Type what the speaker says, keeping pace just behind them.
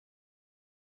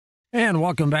And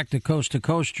welcome back to Coast.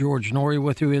 George Norrie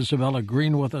with you. Isabella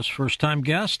Greene with us. First-time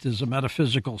guest is a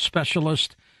metaphysical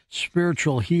specialist,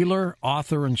 spiritual healer,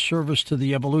 author, and service to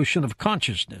the evolution of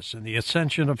consciousness and the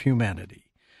ascension of humanity.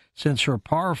 Since her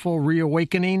powerful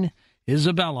reawakening,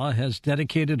 Isabella has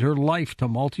dedicated her life to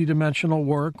multidimensional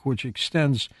work, which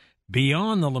extends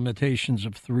beyond the limitations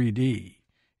of 3D.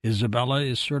 Isabella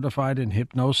is certified in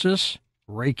hypnosis,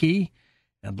 Reiki,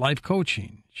 and life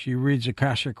coaching. She reads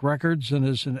Akashic records and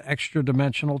is an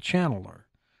extra-dimensional channeler.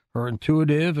 Her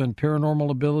intuitive and paranormal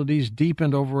abilities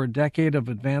deepened over a decade of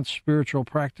advanced spiritual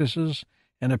practices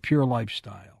and a pure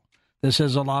lifestyle. This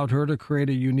has allowed her to create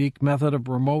a unique method of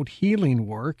remote healing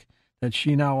work that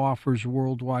she now offers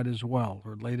worldwide as well.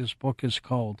 Her latest book is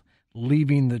called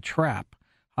Leaving the Trap,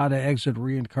 How to Exit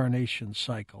Reincarnation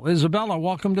Cycle. Isabella,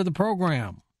 welcome to the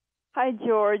program. Hi,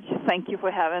 George. Thank you for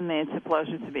having me. It's a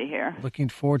pleasure to be here. Looking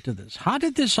forward to this. How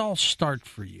did this all start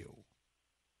for you?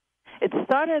 It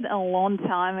started a long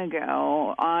time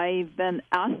ago. I've been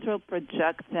astral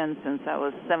projecting since I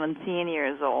was 17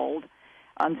 years old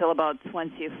until about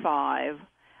 25.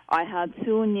 I had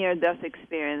 2 near-death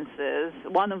experiences,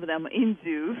 one of them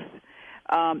induced.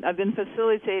 I've been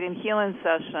facilitating healing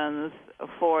sessions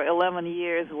for 11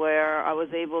 years where I was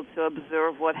able to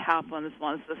observe what happens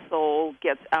once the soul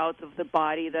gets out of the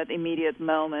body, that immediate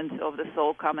moment of the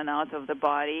soul coming out of the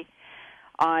body.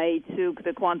 I took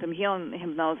the quantum healing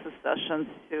hypnosis sessions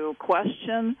to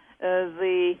question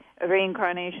the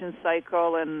reincarnation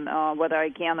cycle and whether I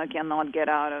can or cannot get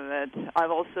out of it.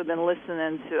 I've also been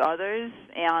listening to others,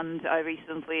 and I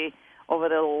recently, over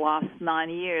the last 9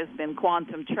 years, been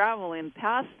quantum traveling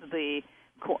past the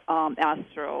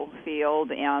astral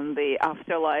field and the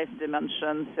afterlife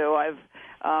dimension. So I've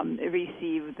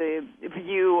received the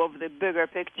view of the bigger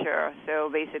picture, so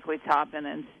basically tapping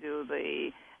into the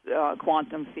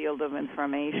quantum field of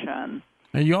information.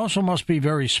 And you also must be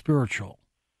very spiritual.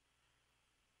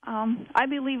 I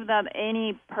believe that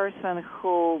any person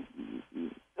who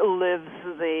lives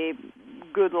the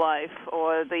good life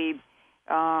or the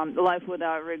life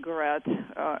without regret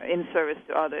in service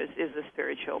to others is a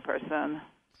spiritual person.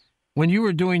 When you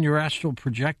were doing your astral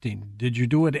projecting, did you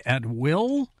do it at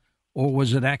will, or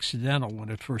was it accidental when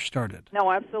it first started?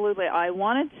 No, absolutely. I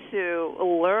wanted to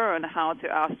learn how to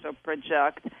astral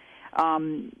project.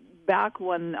 Back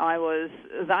when I was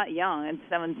that young, at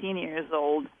 17 years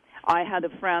old, I had a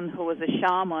friend who was a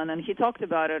shaman, and he talked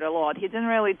about it a lot. He didn't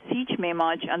really teach me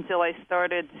much until I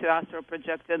started to astral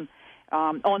project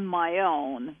on my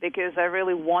own, because I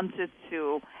really wanted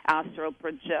to astral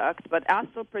project. But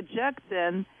astral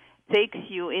projecting takes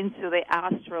you into the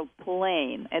astral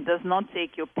plane. It does not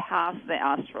take you past the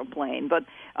astral plane. But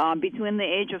between the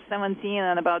age of 17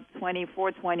 and about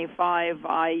 24, 25,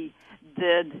 I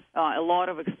did a lot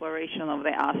of exploration of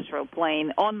the astral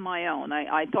plane on my own.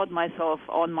 I taught myself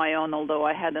on my own, although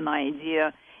I had an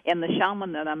idea. And the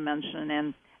shaman that I'm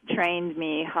mentioning trained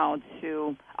me how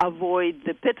to avoid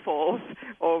the pitfalls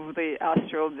of the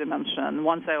astral dimension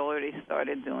once I already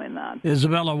started doing that.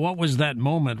 Isabella, what was that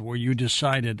moment where you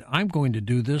decided, I'm going to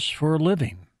do this for a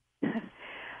living?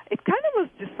 It kind of was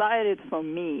decided for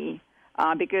me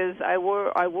because I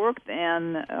worked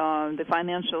in the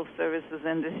financial services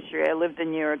industry. I lived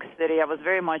in New York City. I was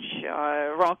very much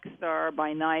a rock star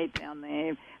by night and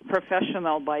a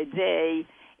professional by day.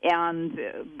 And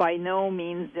by no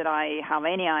means did I have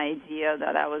any idea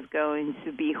that I was going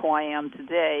to be who I am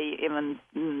today, even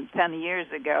 10 years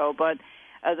ago. But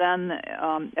then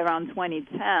around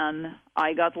 2010,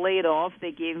 I got laid off.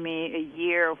 They gave me a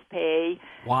year of pay.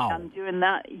 Wow. And during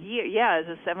that year, as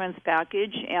a severance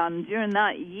package. And during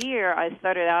that year, I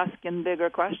started asking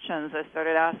bigger questions. I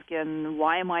started asking,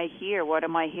 why am I here? What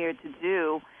am I here to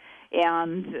do?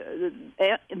 And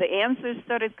the answers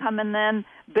started coming in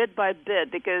bit by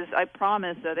bit, because I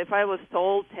promised that if I was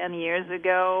told 10 years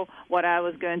ago what I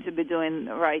was going to be doing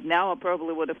right now, I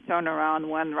probably would have turned around and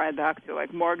went right back to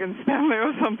like Morgan Stanley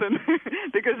or something,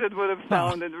 because it would have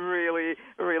sounded really,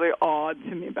 really odd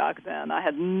to me back then. I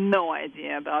had no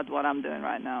idea about what I'm doing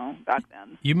right now back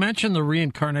then. You mentioned the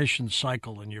reincarnation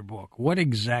cycle in your book. What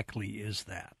exactly is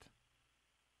that?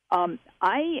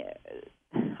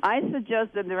 I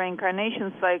suggest that the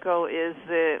reincarnation cycle is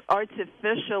the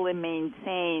artificially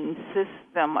maintained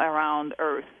system around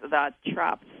Earth that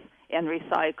traps and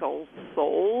recycles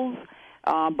souls.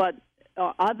 But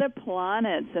other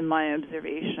planets, in my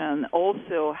observation,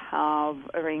 also have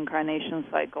reincarnation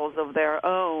cycles of their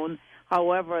own.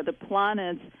 However, the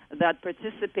planets that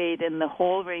participate in the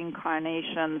whole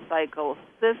reincarnation cycle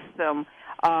system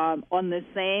on the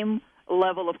same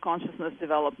level of consciousness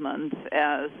development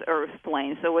as Earth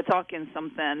plane. So we're talking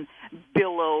something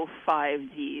below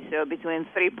 5D, so between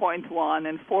 3.1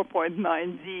 and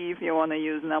 4.9D, if you want to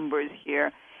use numbers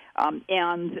here.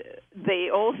 And they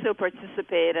also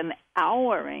participate in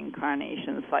our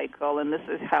reincarnation cycle, and this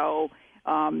is how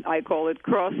I call it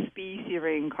cross-species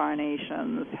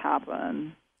reincarnations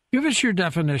happen. Give us your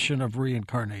definition of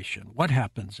reincarnation. What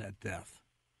happens at death?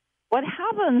 What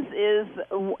happens is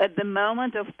at the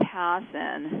moment of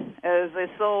passing, as the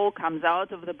soul comes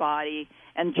out of the body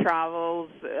and travels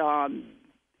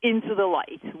into the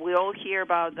light. We all hear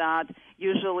about that.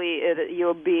 Usually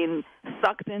you're being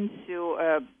sucked into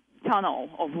a tunnel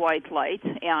of white light,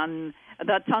 and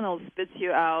that tunnel spits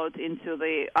you out into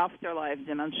the afterlife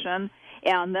dimension,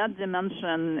 and that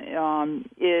dimension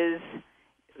is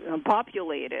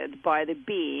populated by the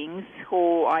beings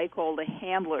who I call the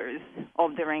handlers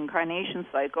of the reincarnation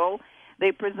cycle.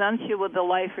 They present you with the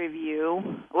life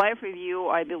review. Life review,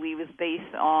 I believe, is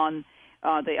based on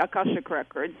the Akashic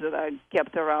records that are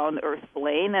kept around Earth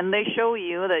plane, and they show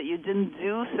you that you didn't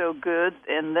do so good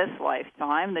in this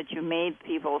lifetime, that you made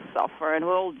people suffer, and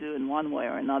we all do in one way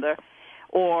or another,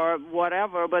 or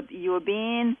whatever, but you were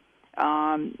being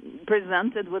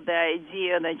presented with the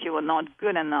idea that you were not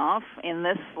good enough in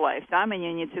this lifetime and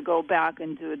you need to go back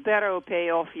and do it better or pay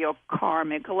off your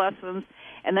karmic lessons.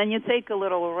 And then you take a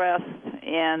little rest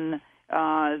in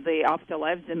the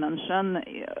afterlife dimension,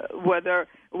 whether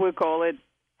we call it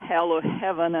hell or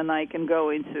heaven, and I can go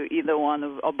into either one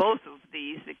of or both of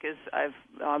these because I've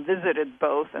visited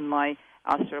both in my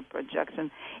astral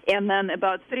projection. And then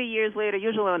about 3 years later,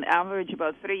 usually on average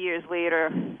about 3 years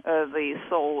later, the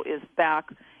soul is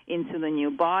back into the new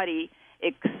body,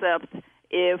 except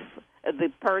if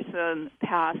the person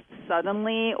passed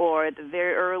suddenly or at a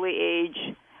very early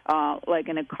age, like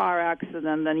in a car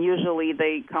accident, then usually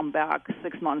they come back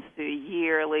 6 months to a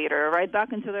year later, right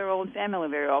back into their own family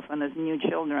very often as new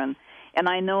children. And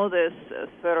I know this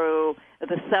through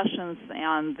the sessions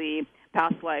and the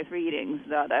past life readings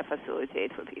that I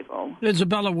facilitate for people.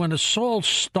 Isabella, when a soul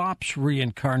stops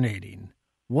reincarnating,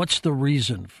 what's the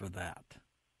reason for that?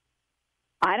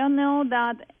 I don't know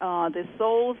that the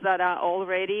souls that are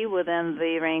already within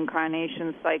the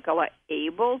reincarnation cycle are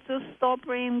able to stop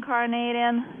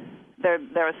reincarnating. There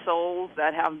are souls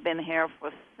that have been here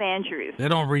for centuries. They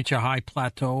don't reach a high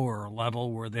plateau or a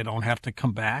level where they don't have to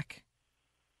come back?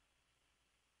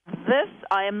 This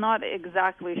I am not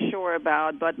exactly sure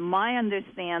about, but my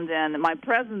understanding, my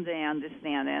present-day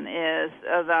understanding, is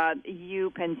that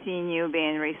you continue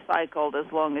being recycled as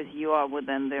long as you are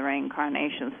within the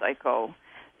reincarnation cycle.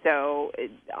 So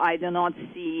I do not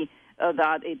see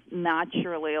that it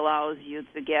naturally allows you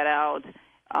to get out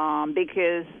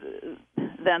because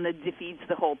then it defeats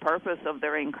the whole purpose of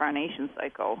the reincarnation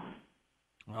cycle.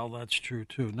 Well, that's true,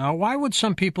 too. Now, why would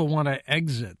some people want to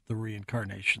exit the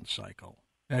reincarnation cycle,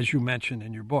 as you mentioned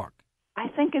in your book? I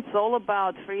think it's all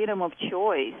about freedom of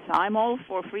choice. I'm all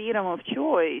for freedom of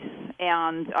choice,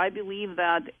 and I believe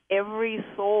that every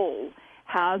soul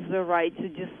has the right to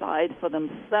decide for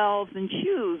themselves and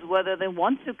choose whether they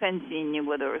want to continue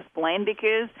with Earth plane,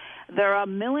 because there are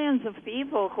millions of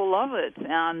people who love it,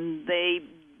 and they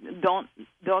don't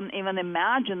even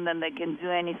imagine that they can do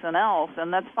anything else,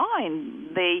 and that's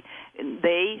fine. They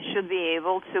should be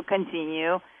able to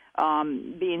continue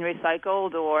being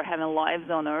recycled or having lives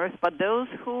on Earth. But those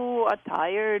who are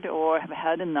tired or have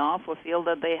had enough or feel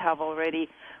that they have already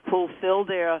fulfilled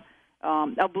their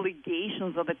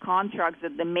obligations or the contracts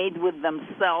that they made with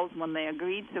themselves when they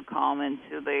agreed to come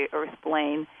into the Earth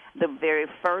plane the very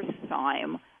first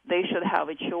time, they should have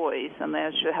a choice and they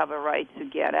should have a right to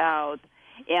get out.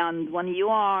 And when you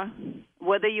are,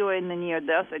 whether you're in the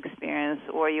near-death experience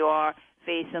or you are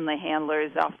facing the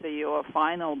handlers after your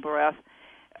final breath,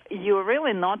 you're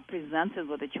really not presented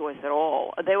with a choice at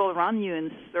all. They will run you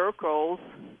in circles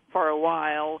for a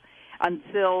while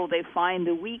until they find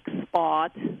the weak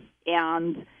spot,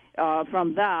 and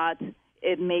from that,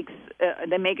 they make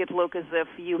it look as if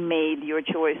you made your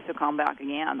choice to come back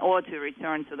again or to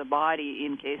return to the body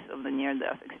in case of the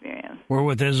near-death experience. We're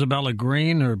with Isabella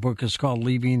Greene. Her book is called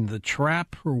Leaving the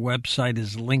Trap. Her website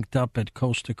is linked up at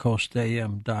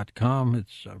coasttocoastam.com.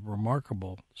 It's a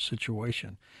remarkable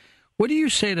situation. What do you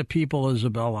say to people,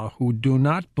 Isabella, who do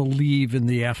not believe in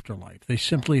the afterlife? They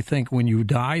simply think when you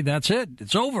die, that's it.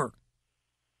 It's over.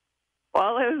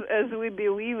 Well, as we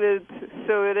believe it,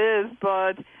 so it is.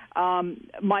 But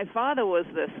my father was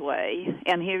this way,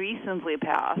 and he recently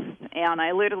passed. And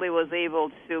I literally was able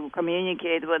to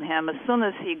communicate with him as soon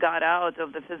as he got out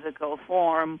of the physical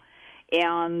form.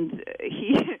 And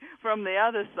he, from the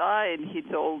other side, he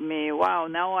told me, wow,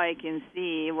 now I can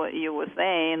see what you were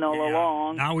saying all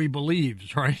along. Now he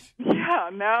believes, right? Yeah,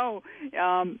 no.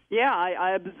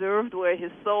 I observed where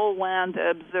his soul went,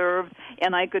 observed,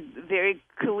 and I could very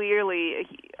clearly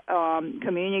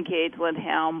communicate with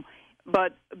him.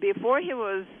 But before he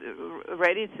was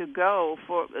ready to go,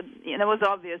 it was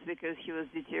obvious because he was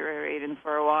deteriorating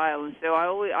for a while. And so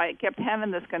I kept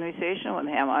having this conversation with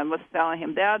him. I was telling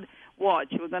him, Dad,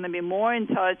 watch, we're going to be more in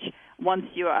touch once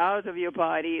you're out of your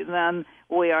body than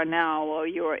we are now while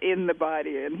you're in the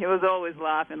body. And he was always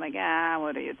laughing like,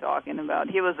 what are you talking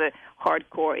about? He was a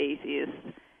hardcore atheist.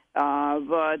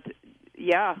 But,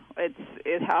 yeah,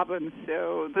 it happens.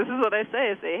 So this is what I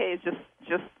say. I say, hey,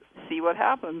 just see what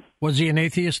happens. Was he an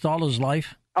atheist all his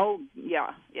life? Oh,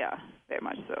 yeah, very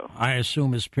much so. I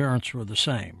assume his parents were the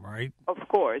same, right? Of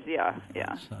course, yeah.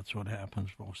 That's what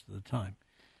happens most of the time.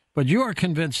 But you are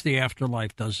convinced the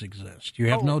afterlife does exist. You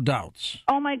have no doubts.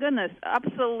 Oh, my goodness.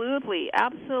 Absolutely.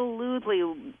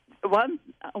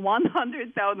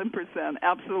 100,000%.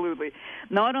 Absolutely.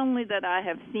 Not only that I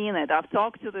have seen it, I've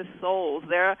talked to the souls.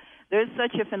 There's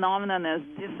such a phenomenon as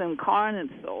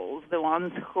disincarnate souls, the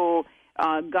ones who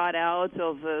got out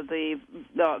of the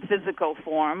physical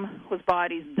form, whose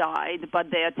bodies died,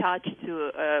 but they attached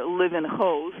to a living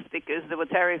host because they were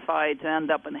terrified to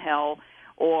end up in hell,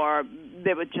 or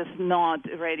they were just not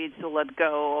ready to let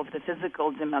go of the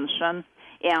physical dimension.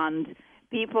 And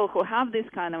people who have these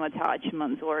kind of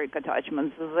attachments, auric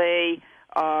attachments, they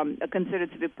are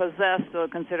considered to be possessed or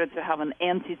considered to have an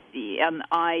entity. And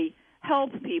I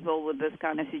help people with this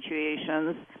kind of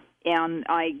situations, and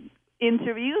I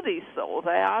interview these souls.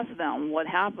 I ask them what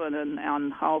happened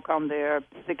and how come they're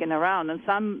sticking around. And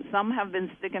some have been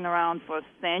sticking around for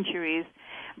centuries,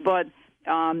 but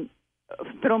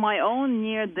through my own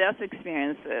near-death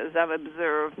experiences, I've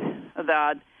observed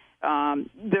that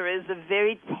there is a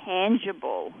very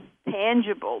tangible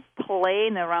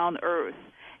plane around Earth.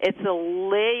 It's a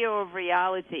layer of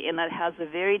reality, and it has a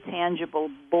very tangible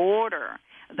border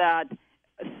that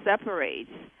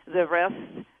separates the rest,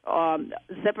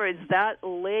 separates that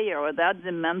layer or that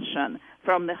dimension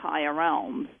from the higher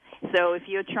realms. So if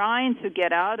you're trying to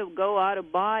go out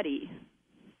of body,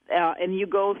 and you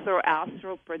go through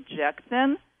astral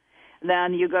projection,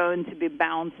 then you're going to be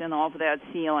bouncing off that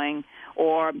ceiling,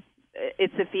 or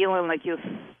it's a feeling like you're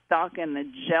stuck in the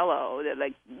jello,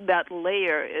 that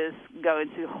layer is going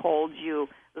to hold you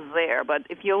there. But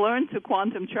if you learn to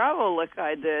quantum travel like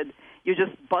I did, you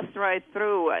just bust right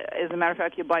through. As a matter of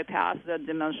fact, you bypass that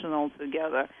dimension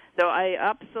altogether. So I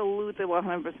absolutely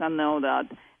 100% know that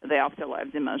the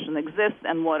afterlife dimension exists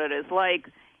and what it is like,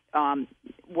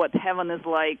 what heaven is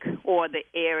like, or the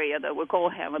area that we call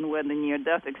heaven where the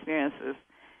near-death experiences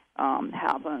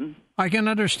happen. I can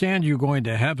understand you going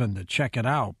to heaven to check it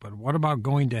out, but what about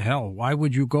going to hell? Why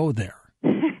would you go there?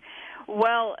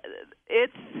 Well,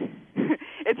 it's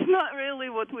not really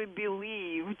what we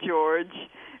believe, George.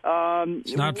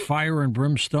 It's not fire and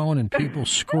brimstone and people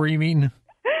screaming.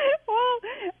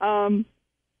 Well,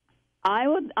 I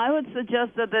would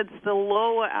suggest that it's the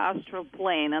lower astral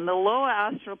plane, and the lower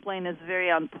astral plane is very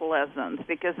unpleasant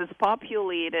because it's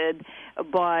populated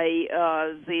by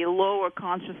the lower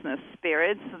consciousness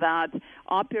spirits that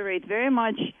operate very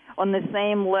much on the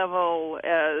same level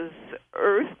as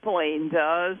Earth plane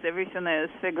does. Everything is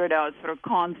figured out through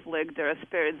conflict. There are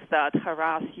spirits that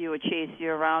harass you or chase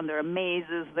you around. There are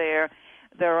mazes there.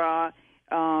 There are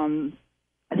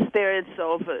spirits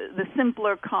of the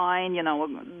simpler kind,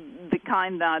 the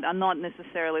kind that are not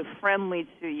necessarily friendly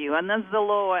to you. And that's the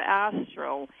lower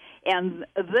astral. And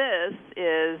this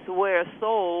is where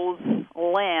souls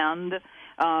land,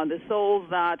 the souls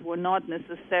that were not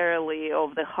necessarily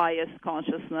of the highest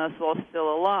consciousness while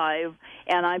still alive.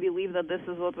 And I believe that this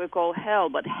is what we call hell.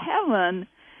 But heaven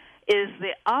is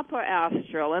the upper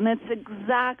astral, and it's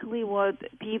exactly what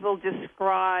people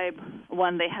describe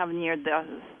when they have near-death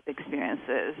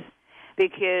experiences,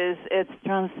 because it's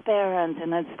transparent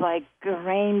and it's like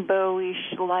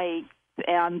rainbowish light,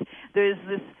 and there's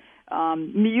this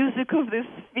music of the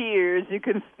spheres. You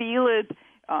can feel it.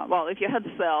 Well, if you had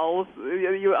cells,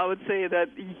 I would say that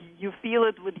you feel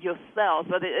it with your cells,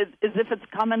 but as if it's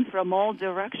coming from all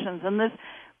directions, and this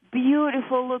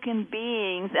beautiful-looking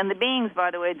beings, and the beings, by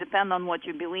the way, depend on what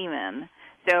you believe in.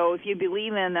 So if you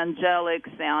believe in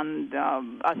angelics and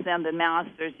ascended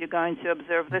masters, you're going to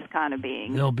observe this kind of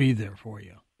being. They'll be there for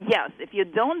you. Yes. If you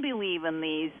don't believe in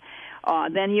these,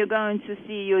 then you're going to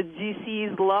see your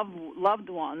deceased loved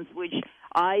ones, which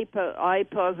I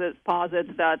posit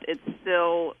that it's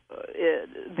still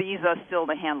these are still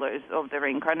the handlers of the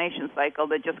reincarnation cycle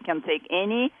that just can take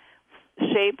any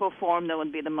shape or form that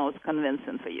would be the most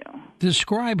convincing for you.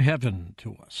 Describe heaven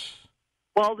to us.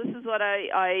 Well, this is what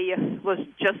I was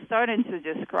just starting to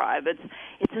describe.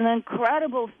 It's an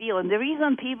incredible feeling. The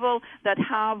reason people that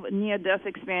have near-death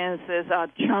experiences are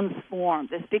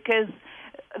transformed is because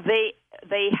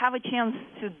they have a chance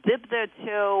to dip their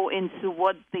toe into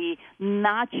what the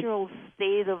natural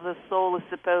state of the soul is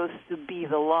supposed to be,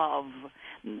 the love,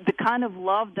 the kind of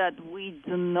love that we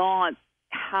do not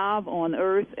have on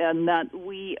earth and that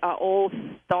we are all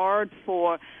starved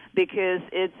for, because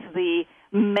it's the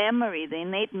memory, the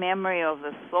innate memory of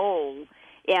the soul.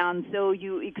 And so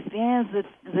you experience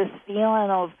this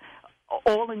feeling of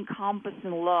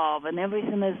all-encompassing love, and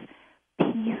everything is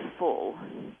peaceful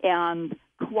and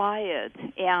quiet,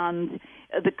 and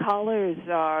the colors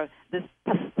are this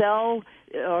pastel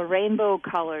rainbow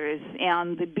colors,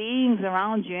 and the beings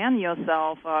around you and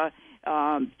yourself are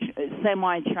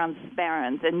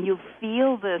semi-transparent, and you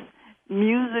feel this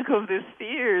music of the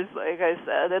spheres, like I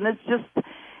said, and it's just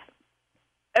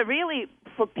really,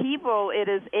 for people, it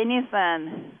is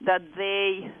anything that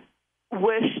they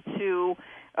wish to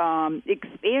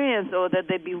experience or that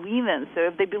they believe in. So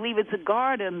if they believe it's a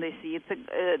garden, they see it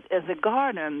as a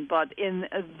garden, but in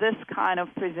this kind of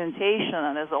presentation,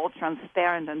 and it's all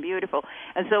transparent and beautiful.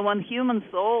 And so when human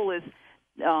soul is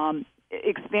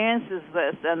experiences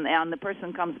this, and the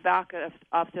person comes back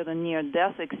after the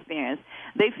near-death experience,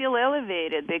 they feel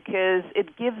elevated because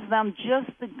it gives them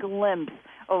just a glimpse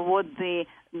of what the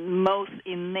most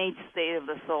innate state of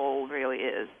the soul really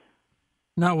is.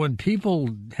 Now, when people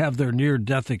have their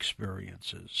near-death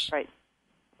experiences, right,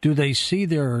 do they see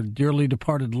their dearly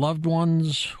departed loved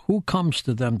ones? Who comes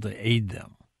to them to aid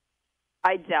them?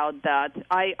 I doubt that.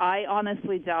 I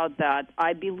honestly doubt that.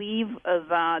 I believe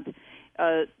that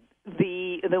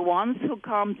the ones who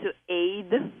come to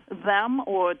aid them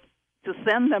or to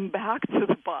send them back to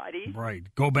the body. Right.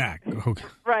 Go back. Okay.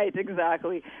 Right,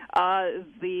 exactly.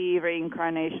 The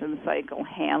reincarnation cycle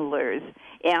handlers.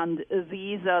 And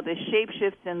these are the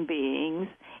shape-shifting beings,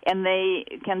 and they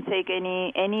can take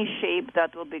any shape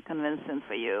that will be convincing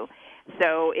for you.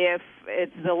 So if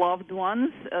it's the loved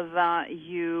ones that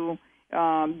you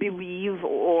believe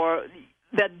or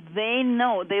that they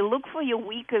know, they look for your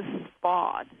weakest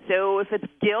spot. So if it's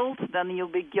guilt, then you'll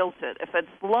be guilted. If it's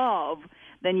love,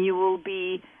 then you will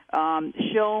be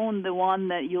shown the one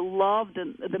that you loved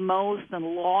the most and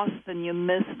lost, and you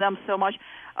miss them so much.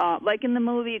 Like in the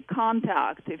movie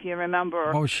Contact, if you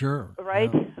remember. Oh, sure.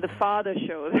 Right? Yeah. The father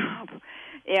showed up.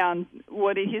 And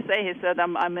what did he say? He said,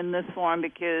 I'm in this form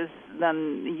because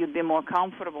then you'd be more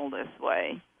comfortable this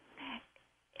way.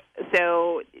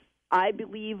 So I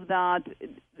believe that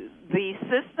the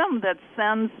system that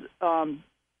sends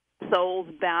souls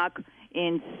back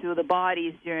into the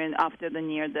bodies after the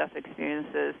near-death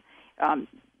experiences,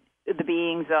 the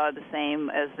beings are the same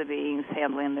as the beings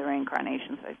handling the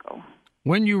reincarnation cycle.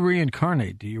 When you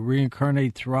reincarnate, do you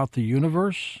reincarnate throughout the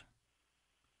universe?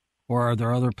 Or are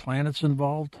there other planets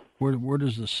involved? Where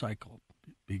does the cycle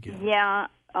begin? Yeah,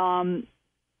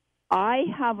 I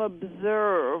have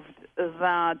observed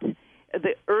that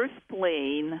the Earth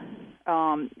plane,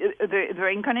 the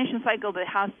reincarnation cycle that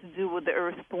has to do with the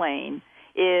Earth plane,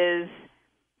 is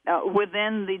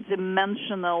within the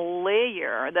dimensional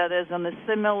layer that is on a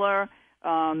similar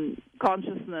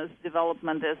consciousness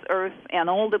development as Earth, and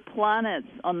all the planets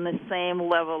on the same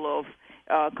level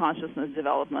of consciousness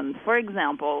development. For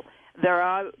example, there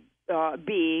are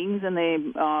beings in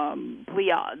the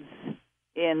Pleiades,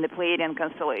 in the Pleiadian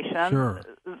constellation, sure,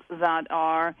 that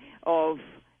are of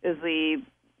the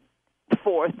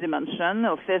fourth dimension,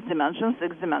 or fifth dimension,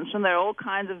 sixth dimension. There are all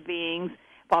kinds of beings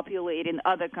populating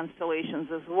other constellations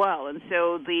as well. And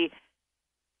so the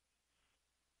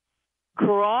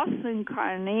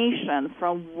cross-incarnation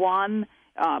from one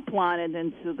planet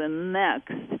into the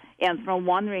next, and from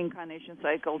one reincarnation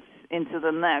cycle into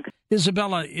the next.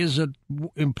 Isabella, is it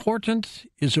important,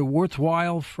 is it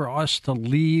worthwhile for us to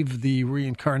leave the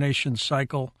reincarnation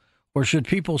cycle, or should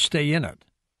people stay in it?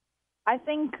 I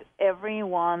think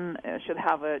everyone should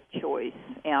have a choice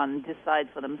and decide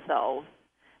for themselves,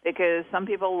 because some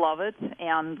people love it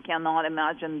and cannot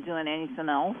imagine doing anything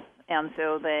else, and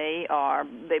so they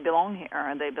belong here,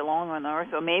 and they belong on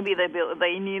Earth, or maybe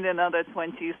they need another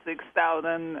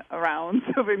 26,000 rounds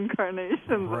of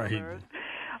incarnations right. on Earth.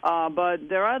 But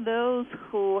there are those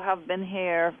who have been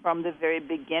here from the very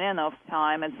beginning of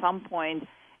time. At some point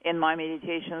in my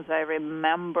meditations, I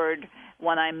remembered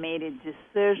when I made a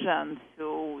decision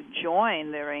to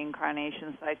join the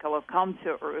reincarnation cycle or come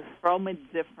to Earth from a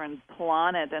different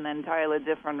planet, an entirely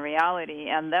different reality,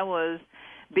 and that was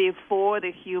before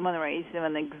the human race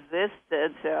even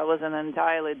existed. So I was an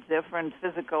entirely different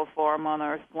physical form on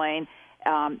Earth plane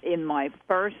in my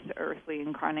first earthly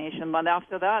incarnation. But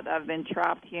after that, I've been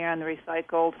trapped here and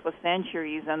recycled for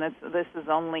centuries, and this is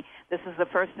the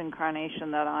first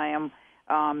incarnation that I am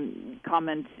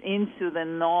comment into the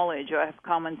knowledge, or have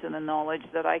come into the knowledge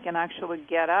that I can actually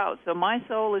get out. So my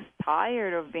soul is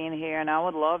tired of being here, and I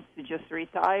would love to just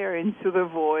retire into the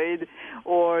void,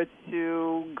 or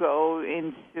to go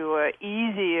into an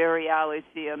easier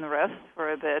reality and rest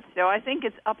for a bit. So I think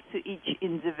it's up to each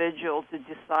individual to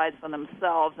decide for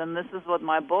themselves, and this is what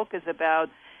my book is about,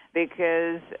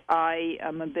 because I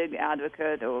am a big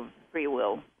advocate of free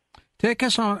will. Take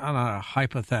us on a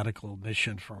hypothetical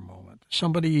mission for a moment.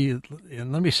 Somebody,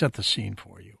 and let me set the scene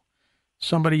for you.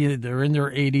 Somebody, they're in their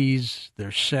 80s,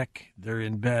 they're sick, they're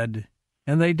in bed,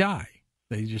 and they die.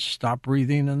 They just stop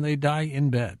breathing and they die in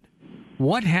bed.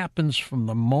 What happens from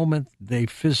the moment they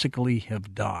physically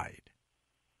have died?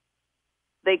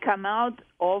 They come out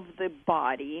of the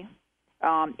body,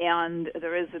 and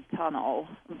there is a tunnel.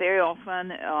 Very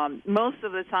often, most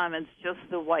of the time, it's just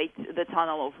the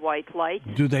tunnel of white light.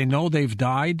 Do they know they've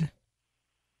died?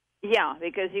 Yeah,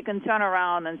 because you can turn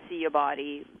around and see your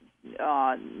body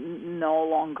no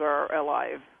longer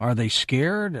alive. Are they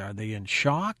scared? Are they in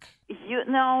shock?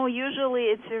 No, usually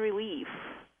it's a relief.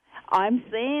 I'm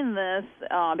saying this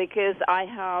because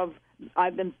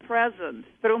I've been present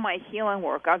through my healing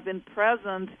work. I've been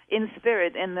present in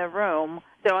spirit in the room,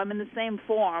 so I'm in the same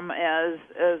form as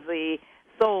the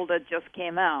soul that just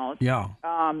came out. Yeah.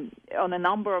 On a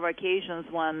number of occasions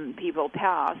when people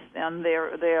passed, and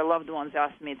their loved ones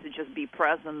asked me to just be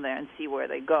present there and see where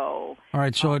they go. All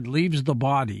right, so it leaves the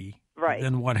body. Right.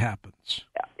 Then what happens?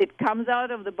 It comes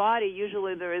out of the body.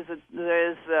 Usually there is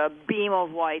a beam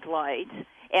of white light,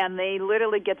 and they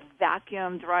literally get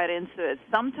vacuumed right into it.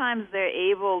 Sometimes they're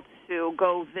able to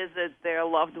go visit their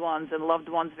loved ones, and loved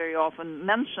ones very often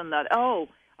mention that, oh,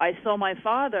 I saw my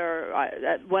father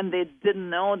when they didn't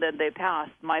know that they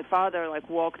passed. My father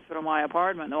walked through my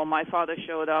apartment, or my father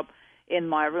showed up in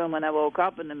my room and I woke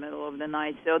up in the middle of the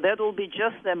night. So that will be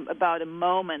just about a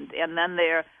moment, and then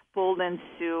they're pulled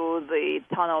into the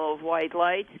tunnel of white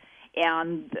light,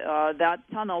 and that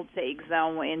tunnel takes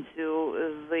them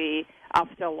into the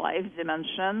afterlife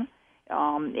dimension,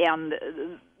 and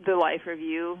the life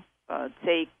review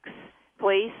takes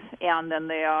place, and then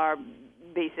they are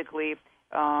basically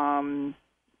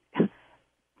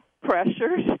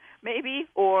pressured, maybe,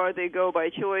 or they go by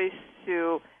choice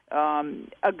to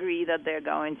agree that they're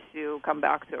going to come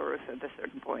back to Earth at a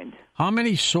certain point. How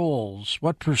many souls,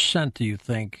 what % do you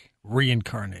think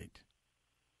reincarnate?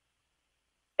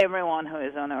 Everyone who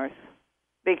is on Earth.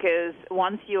 Because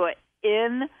once you are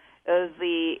in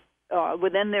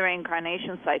within the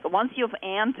reincarnation cycle, once you've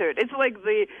entered, it's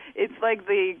like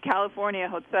the California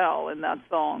hotel in that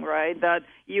song, right? That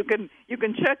you can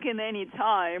check in any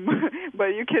time, but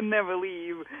you can never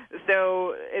leave.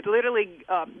 So it literally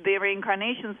the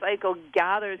reincarnation cycle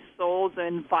gathers souls,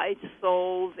 invites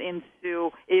souls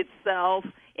into itself,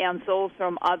 and souls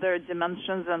from other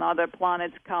dimensions and other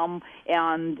planets come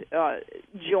and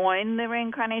join the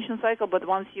reincarnation cycle. But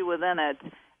once you're within it,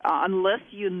 unless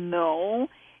you know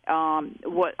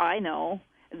what I know,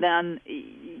 then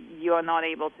you are not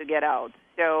able to get out.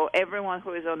 So everyone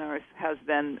who is on Earth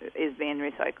is being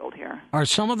recycled here. Are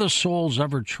some of the souls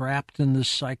ever trapped in this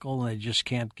cycle and they just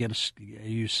can't get?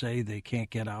 You say they can't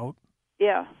get out?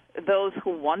 Yeah, those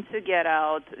who want to get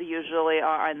out usually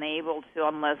are unable to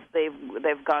unless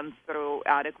they've gone through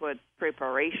adequate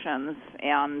preparations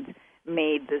and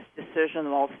made this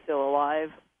decision while still alive.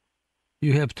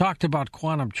 You have talked about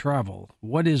quantum travel.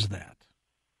 What is that?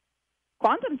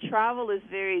 Quantum travel is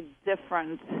very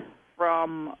different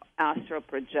from astral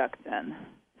projecting.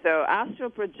 So astral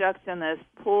projecting is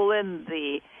pulling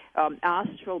the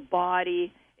astral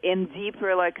body in deep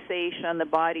relaxation. The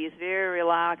body is very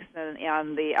relaxed,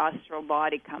 and the astral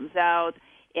body comes out,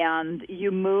 and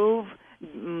you move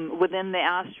within the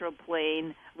astral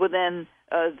plane within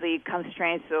the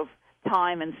constraints of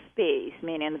time and space,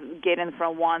 meaning getting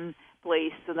from one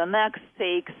place to the next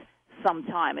takes some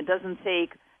time. It doesn't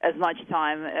take as much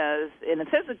time as in the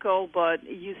physical, but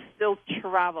you still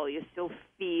travel, you still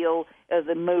feel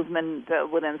the movement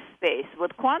within space.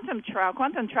 With quantum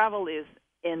travel is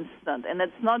instant, and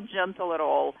it's not gentle at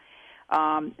all.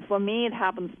 For me, it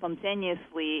happens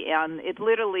spontaneously, and it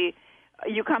literally,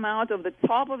 you come out of the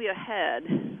top of your head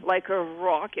like a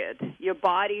rocket. Your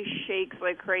body shakes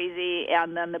like crazy,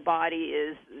 and then the body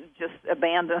is just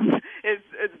abandoned.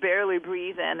 It's barely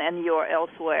breathing, and you're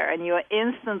elsewhere. And you're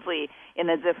instantly in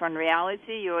a different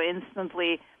reality. You're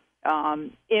instantly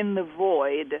in the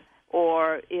void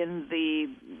or in the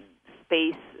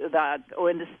space or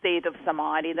in the state of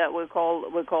samadhi that we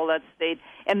call that state.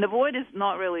 And the void is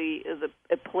not really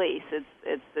a place;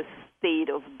 it's the state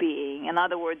of being. In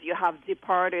other words, you have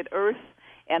departed Earth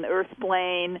and Earth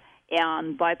plane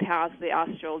and bypassed the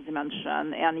astral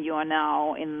dimension, and you are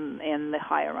now in the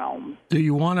higher realms. Do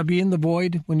you want to be in the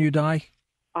void when you die?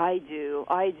 I do.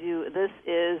 This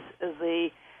is the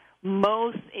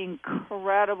most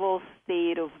incredible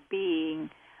state of being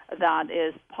that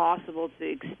is possible to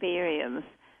experience.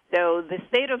 So the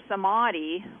state of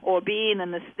samadhi, or being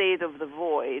in the state of the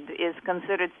void, is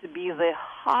considered to be the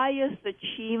highest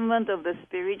achievement of the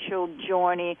spiritual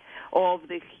journey of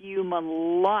the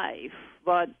human life.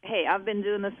 But, hey, I've been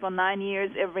doing this for 9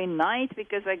 years every night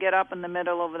because I get up in the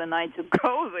middle of the night to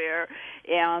go there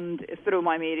and through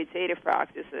my meditative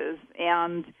practices.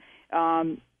 And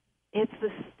it's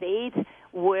the state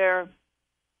where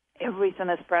everything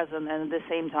is present and at the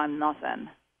same time nothing.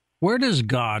 Where does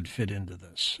God fit into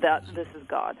this? This is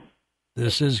God.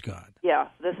 This is God. Yeah,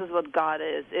 this is what God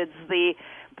is. It's the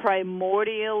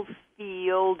primordial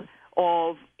field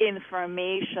of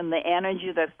information, the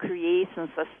energy that creates and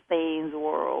sustains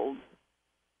worlds.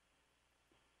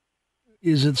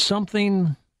 Is it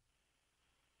something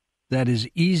that is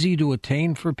easy to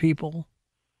attain for people?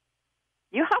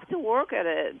 You have to work at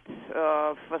it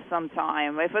for some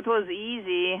time. If it was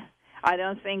easy, I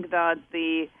don't think that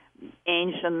the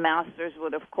ancient masters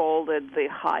would have called it the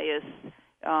highest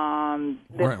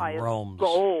realms.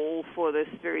 Goal for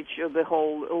the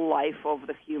whole life of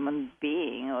the human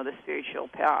being or the spiritual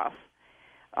path.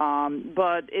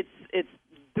 But it's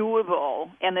doable,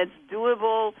 and it's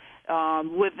doable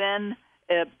within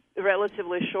a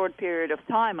relatively short period of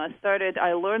time.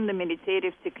 I learned the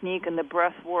meditative technique and the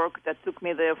breath work that took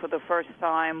me there for the first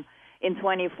time in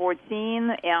 2014,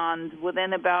 and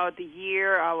within about a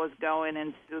year I was going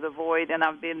into the void, and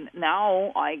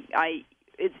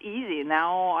it's easy.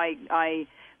 Now I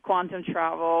quantum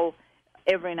travel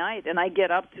every night, and I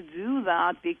get up to do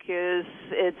that because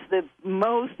it's the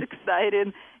most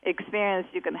exciting experience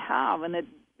you can have, and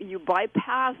you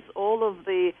bypass all of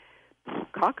the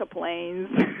cackaplanes,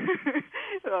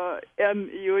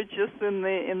 and you're just in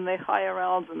the higher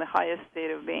realms, in the highest state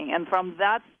of being. And from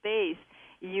that space,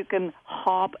 you can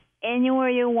hop anywhere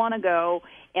you want to go,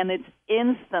 and it's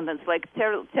instant. It's like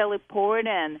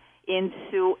teleporting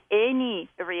into any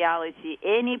reality,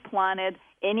 any planet,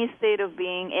 any state of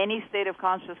being, any state of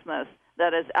consciousness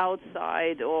that is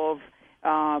outside of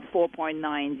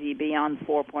 4.9D, beyond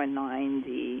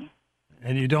 4.9D.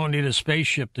 And you don't need a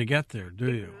spaceship to get there,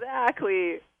 do you?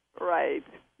 Exactly right.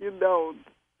 You don't.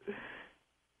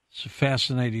 It's a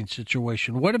fascinating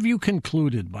situation. What have you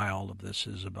concluded by all of this,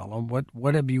 Isabella?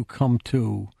 What have you come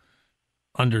to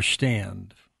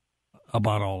understand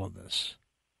about all of this?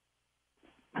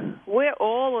 We're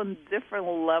all on different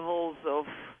levels of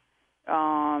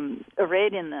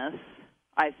readiness,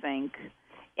 I think.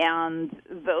 And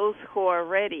for those who are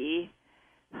ready,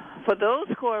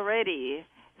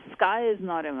 sky is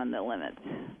not even the limit.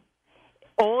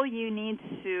 All you need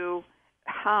to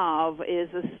have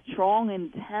is a strong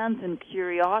intent and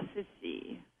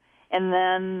curiosity, and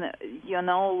then you're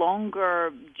no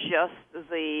longer just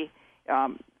the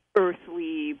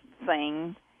earthly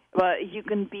thing, but you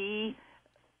can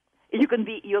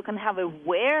have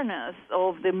awareness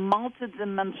of the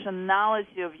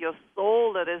multidimensionality of your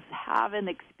soul that is having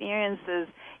experiences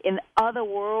in other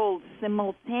worlds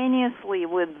simultaneously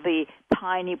with the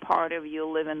tiny part of you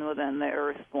living within the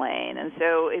earth plane. And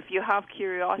so if you have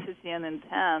curiosity and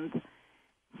intent,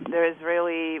 we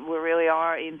really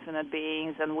are infinite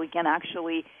beings, and we can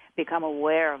actually become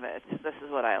aware of it. This is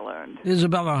what I learned.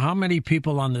 Isabella, how many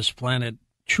people on this planet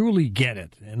truly get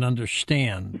it and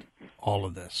understand all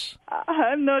of this?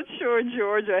 I'm not sure,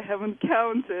 George. I haven't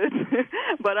counted.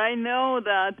 But I know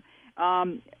that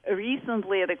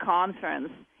recently at a conference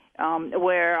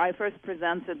where I first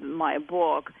presented my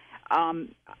book,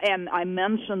 and I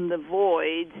mentioned the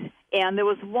void, and there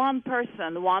was one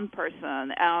person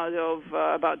out of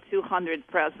about 200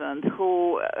 present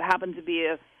who happened to be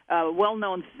a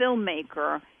well-known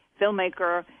filmmaker who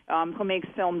makes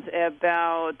films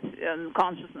about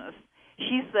consciousness.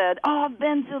 She said, I've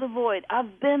been to the void.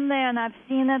 I've been there, and I've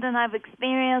seen it, and I've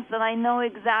experienced it. I know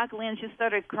exactly. And she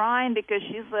started crying because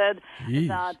she said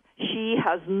that she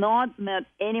has not met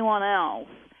anyone else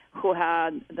who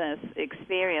had this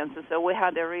experience. And so we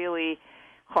had a really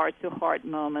heart-to-heart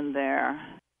moment there.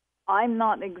 I'm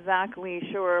not exactly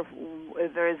sure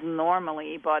if there is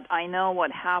normally, but I know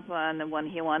what happened when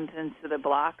he went into the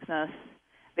blackness,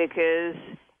 because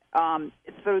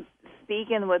through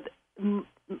speaking with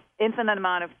infinite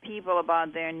amount of people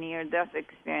about their near-death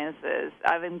experiences.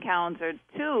 I've encountered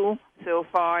 2 so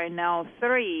far, and now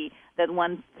 3 that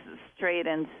went straight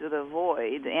into the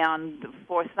void. And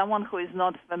for someone who is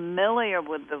not familiar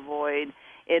with the void,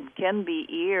 it can be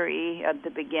eerie at the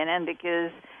beginning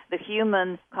because the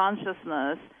human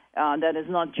consciousness that is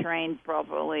not trained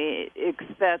properly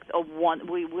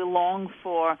we long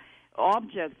for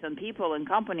objects and people and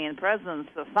company and presence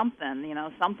or something,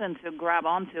 something to grab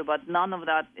onto, but none of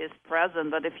that is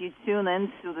present. But if you tune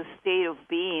into the state of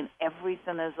being,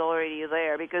 everything is already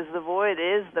there, because the void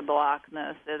is the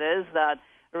blackness. It is that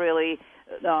really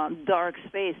dark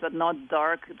space, but not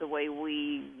dark the way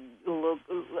we look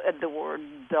at the word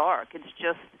dark. It's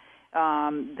just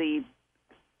the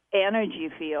energy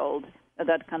field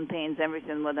that contains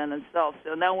everything within itself.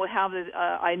 So now we have this,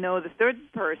 I know the third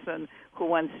person who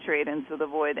went straight into the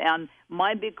void. And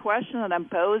my big question that I'm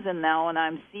posing now and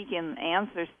I'm seeking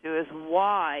answers to is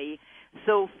why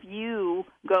so few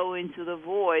go into the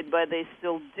void, but they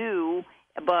still do,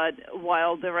 but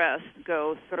while the rest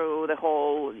go through the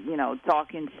whole,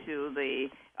 talking to the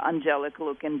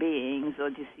angelic-looking beings or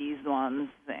deceased ones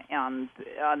and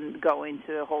go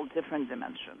into a whole different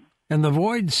dimension. And the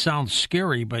void sounds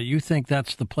scary, but you think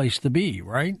that's the place to be,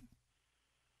 right?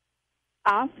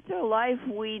 Afterlife,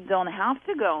 we don't have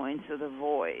to go into the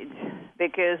void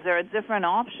because there are different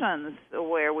options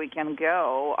where we can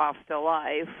go after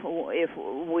life if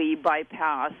we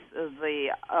bypass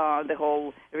the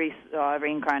whole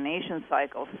reincarnation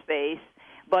cycle space.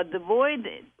 But the void,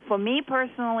 for me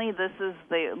personally, this is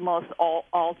the most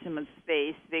ultimate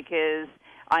space because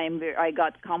I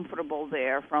got comfortable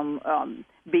there from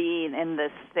being in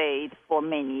this state for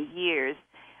many years.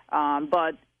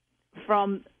 But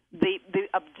from the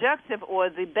objective or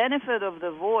the benefit of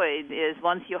the void is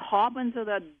once you hop into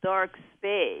that dark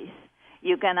space,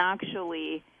 you can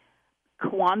actually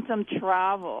quantum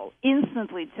travel,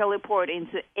 instantly teleport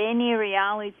into any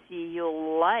reality you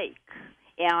like.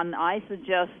 And I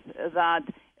suggest that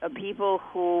people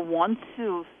who want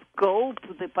to scope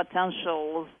the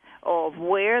potentials of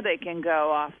where they can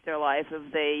go after life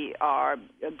if they are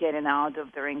getting out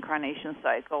of the reincarnation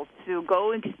cycle to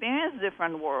go experience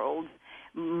different worlds.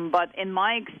 But in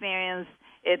my experience,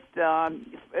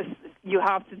 you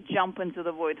have to jump into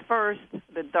the void first,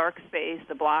 the dark space,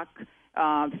 the black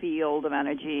field of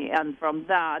energy, and from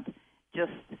that,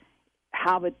 just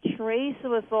have a trace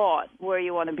of a thought where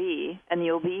you want to be, and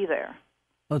you'll be there.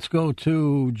 Let's go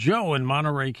to Joe in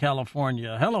Monterey,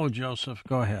 California. Hello, Joseph.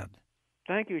 Go ahead.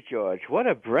 Thank you, George. What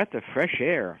a breath of fresh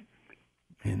air.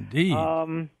 Indeed.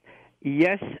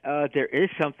 Yes, there is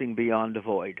something beyond the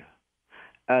void.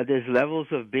 There's levels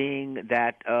of being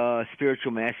that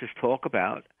spiritual masters talk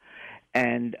about,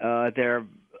 and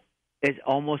it's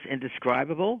almost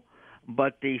indescribable.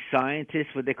 But the scientists,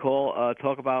 what they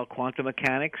talk about quantum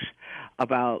mechanics,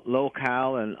 about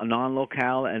locale and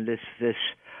non-locale, and this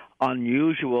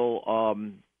unusual.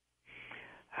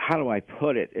 How do I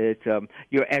put it? It's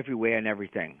you're everywhere and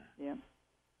everything. Yeah.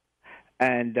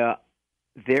 And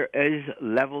there is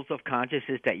levels of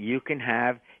consciousness that you can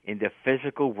have in the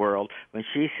physical world. When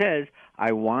she says,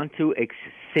 "I want to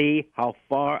see how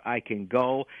far I can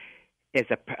go as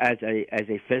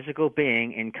a physical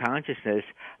being in consciousness,"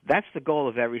 that's the goal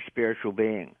of every spiritual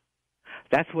being.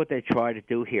 That's what they try to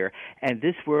do here. And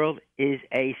this world is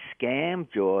a scam,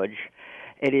 George.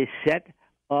 It is set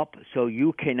up so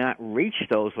you cannot reach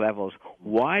those levels.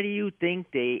 Why do you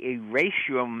think they erase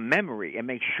your memory and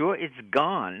make sure it's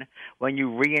gone when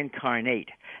you reincarnate?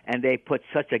 And they put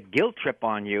such a guilt trip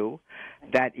on you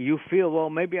that you feel, well,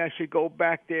 maybe I should go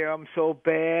back there. I'm so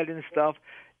bad and stuff.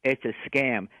 It's a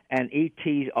scam, and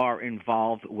ETs are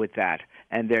involved with that.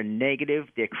 And they're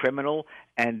negative, they're criminal,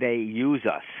 and they use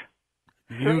us.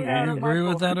 You agree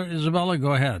with that, Isabella?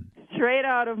 Go ahead. Straight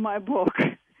out of my book.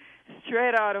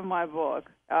 Straight out of my book.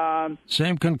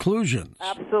 Same conclusions.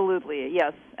 Absolutely,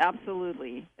 yes,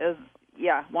 absolutely.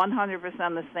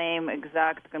 100% the same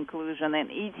exact conclusion. And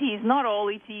ETs, not all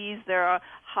ETs, there are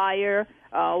higher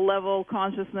level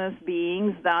consciousness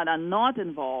beings that are not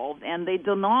involved, and they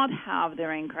do not have their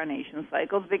reincarnation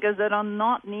cycles because they do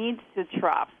not need to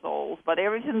trap souls. But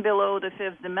everything below the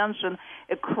fifth dimension,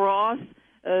 across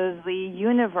the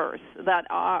universe that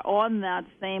are on that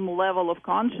same level of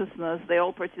consciousness, they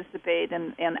all participate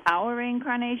in our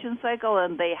reincarnation cycle,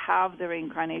 and they have the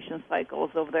reincarnation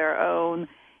cycles of their own.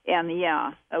 And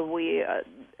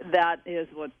that is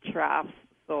what traps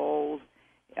souls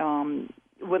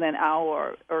within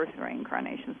our Earth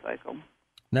reincarnation cycle.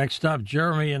 Next up,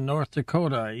 Jeremy in North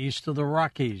Dakota, east of the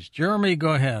Rockies. Jeremy,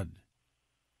 go ahead.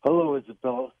 Hello,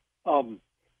 Isabella.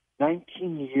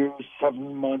 19 years,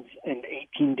 7 months, and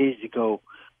 18 days ago,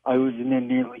 I was in a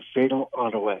nearly fatal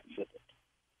auto accident.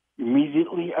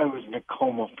 Immediately, I was in a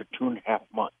coma for 2.5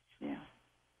 months. Yeah.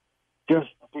 Just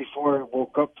before I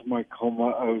woke up from my coma,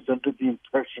 I was under the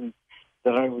impression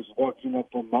that I was walking up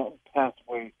a mountain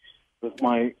pathway with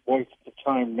my wife at the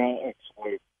time, now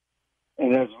ex-wife.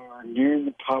 And as we were nearing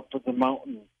the top of the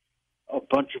mountain, a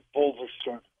bunch of boulders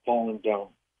started falling down.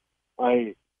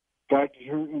 I got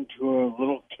her into a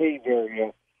little cave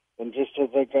area, and just as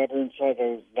I got her inside, I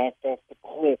was knocked off the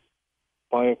cliff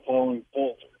by a falling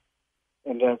boulder.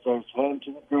 And as I was falling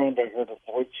to the ground, I heard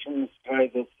a voice from the sky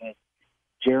that said,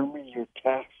 "Jeremy, your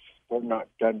tasks are not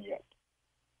done yet."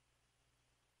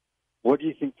 What do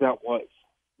you think that was?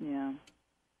 Yeah.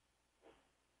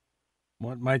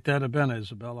 What might that have been,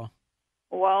 Isabella?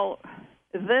 Well,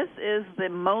 this is the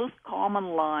most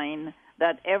common line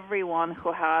that everyone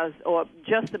who has, or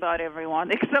just about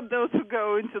everyone, except those who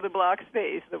go into the black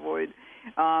space, the void,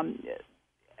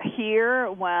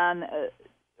 hear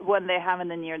when they're having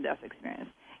a near-death experience.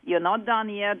 You're not done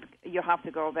yet. You have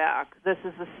to go back. This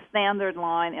is a standard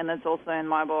line, and it's also in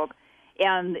my book.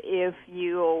 And if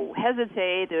you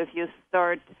hesitate, if you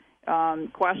start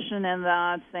questioning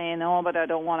that, saying, "Oh, but I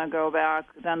don't want to go back,"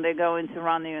 then they go into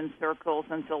running in circles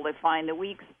until they find a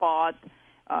weak spot,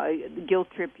 guilt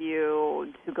trip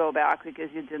you to go back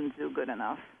because you didn't do good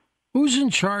enough. Who's in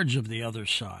charge of the other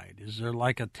side? Is there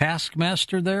like a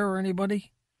taskmaster there or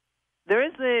anybody? There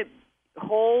is a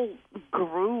whole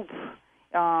group,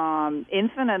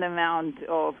 infinite amount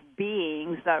of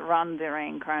beings that run the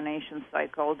reincarnation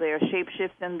cycle. They are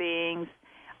shape-shifting beings.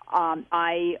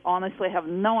 I honestly have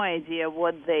no idea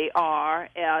what they are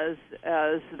as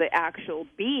the actual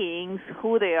beings,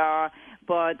 who they are,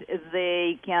 but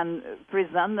they can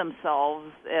present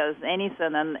themselves as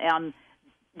anything, and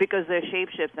because they're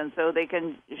shape-shifting, so they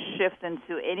can shift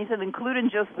into anything, including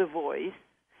just the voice.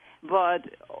 But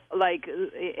like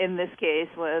in this case,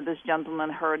 where this gentleman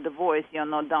heard the voice, "You're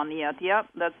not done yet." Yep,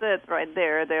 that's it right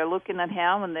there. They're looking at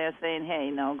him and they're saying, "Hey,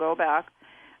 no, go back."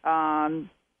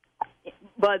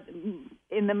 But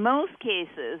in the most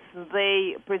cases,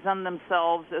 they present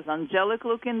themselves as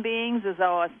angelic-looking beings, as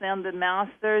our ascended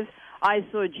masters. I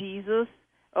saw Jesus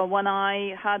when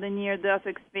I had a near-death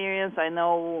experience. I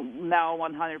know now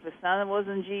 100% it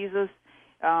wasn't Jesus.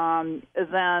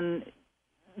 Then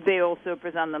they also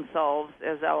present themselves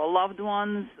as our loved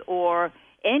ones or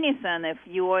anything. If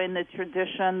you are in the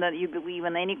tradition that you believe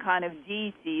in any kind of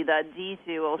deity, that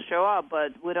deity will show up,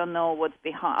 but we don't know what's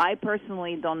behind. I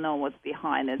personally don't know what's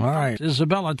behind it. All right.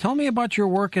 Isabella, tell me about your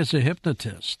work as a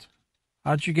hypnotist.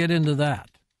 How'd you get into that?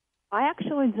 I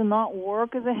actually do not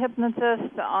work as a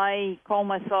hypnotist. I call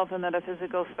myself a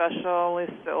metaphysical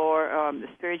specialist or a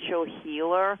spiritual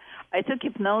healer. I took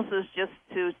hypnosis just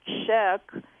to check,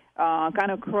 kind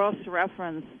of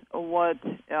cross-reference what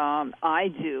I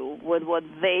do with what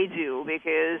they do,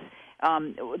 because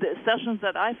the sessions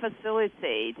that I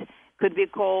facilitate could be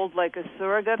called like a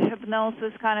surrogate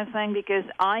hypnosis kind of thing, because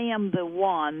I am the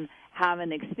one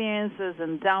having experiences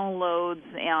and downloads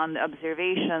and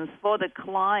observations for the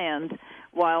client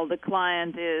while the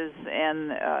client is in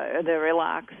the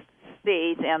relaxed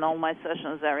state and all my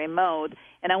sessions are remote.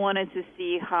 And I wanted to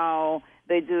see how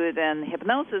they do it in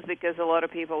hypnosis, because a lot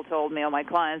of people told me, or my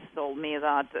clients told me,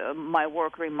 that my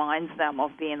work reminds them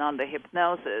of being under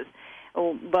hypnosis.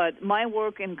 But my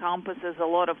work encompasses a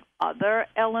lot of other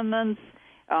elements.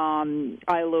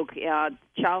 I look at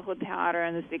childhood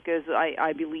patterns, because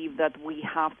I believe that we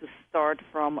have to start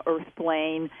from Earth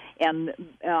plane, and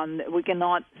we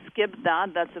cannot skip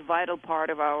that. That's a vital part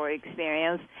of our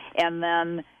experience. And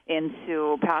then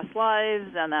into past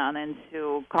lives, and then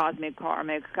into cosmic,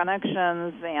 karmic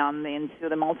connections, and into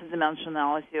the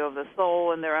multidimensionality of the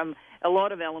soul. And there are a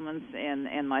lot of elements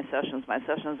in my sessions. My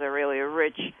sessions are really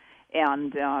rich,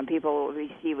 and people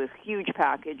receive a huge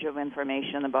package of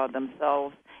information about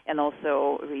themselves, and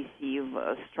also receive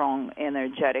strong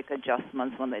energetic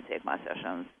adjustments when they take my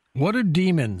sessions. What do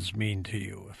demons mean to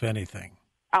you, if anything?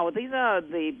 Oh, these are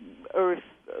the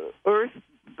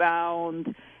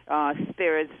earthbound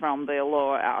spirits from the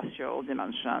lower astral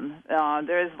dimension.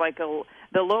 There is like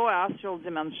the lower astral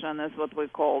dimension is what we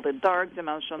call the dark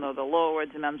dimension, or the lower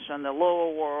dimension, the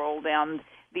lower world, and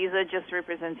these are just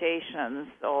representations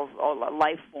of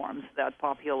life forms that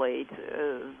populate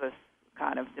this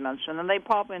kind of dimension, and they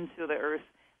pop into the earth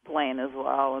plane as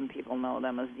well, and people know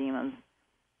them as demons.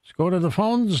 Let's go to the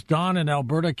phones. Don in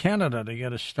Alberta, Canada, to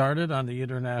get us started on the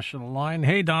international line.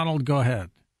 Hey, Donald, go ahead.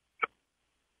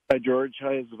 Hi, George.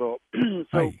 Hi, Isabel.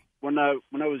 Hi. When I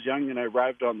was young and I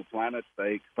arrived on the planet,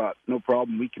 I thought, no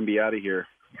problem, we can be out of here.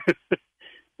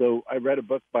 So I read a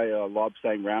book by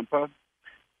Lobsang Rampa,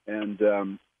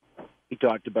 and he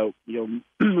talked about,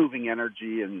 moving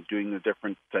energy and doing the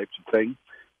different types of things.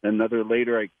 Another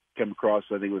later I came across,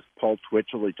 I think it was Paul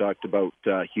Twitchell. He talked about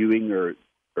hewing or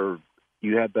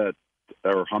you had that,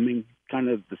 or humming, kind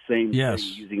of the same thing,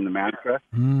 using the mantra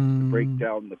to break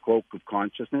down the cloak of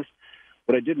consciousness.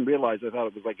 But I didn't realize, I thought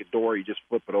it was like a door, you just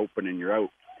flip it open and you're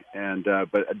out. And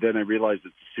but then I realized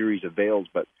it's a series of veils.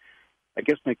 But I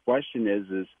guess my question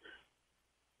is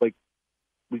like,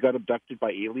 we got abducted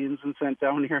by aliens and sent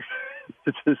down here?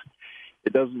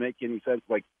 It doesn't make any sense.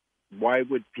 Like, why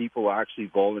would people actually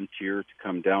volunteer to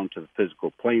come down to the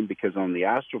physical plane? Because on the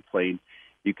astral plane,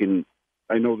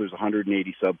 I know there's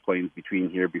 180 subplanes between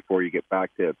here before you get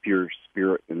back to pure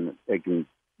spirit, and they can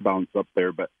bounce up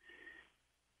there. But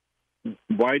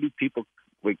why do people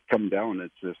come down?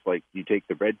 It's just like, you take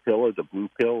the red pill or the blue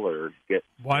pill, or get...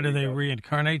 Why do they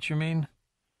reincarnate, you mean?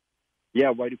 Yeah,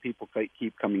 why do people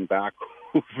keep coming back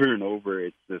over and over?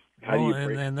 It's just...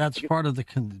 And that's part of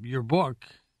your book.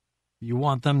 You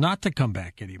want them not to come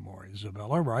back anymore,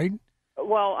 Isabella, right?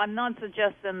 Well, I'm not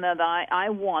suggesting that I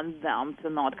want them to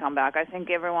not come back. I think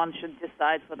everyone should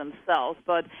decide for themselves.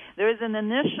 But there is an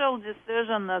initial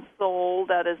decision that soul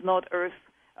that is not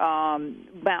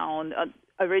earth-bound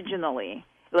originally.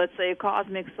 Let's say a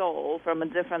cosmic soul from a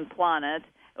different planet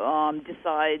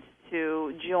decides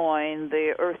to join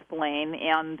the Earth plane,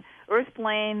 and Earth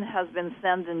plane has been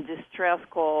sending distress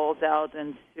calls out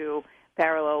into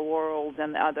parallel worlds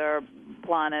and other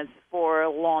planets for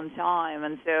a long time.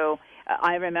 And so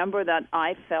I remember that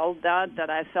I felt that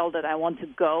I want to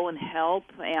go and help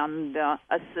and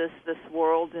assist this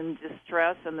world in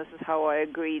distress, and this is how I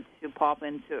agreed to pop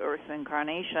into Earth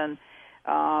incarnation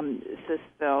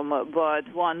system. But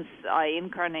once I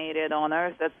incarnated on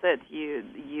Earth, that's it. You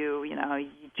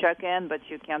check in, but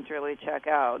you can't really check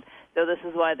out. So this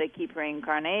is why they keep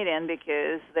reincarnating,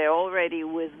 because they're already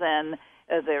within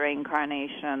the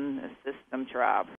reincarnation system trap.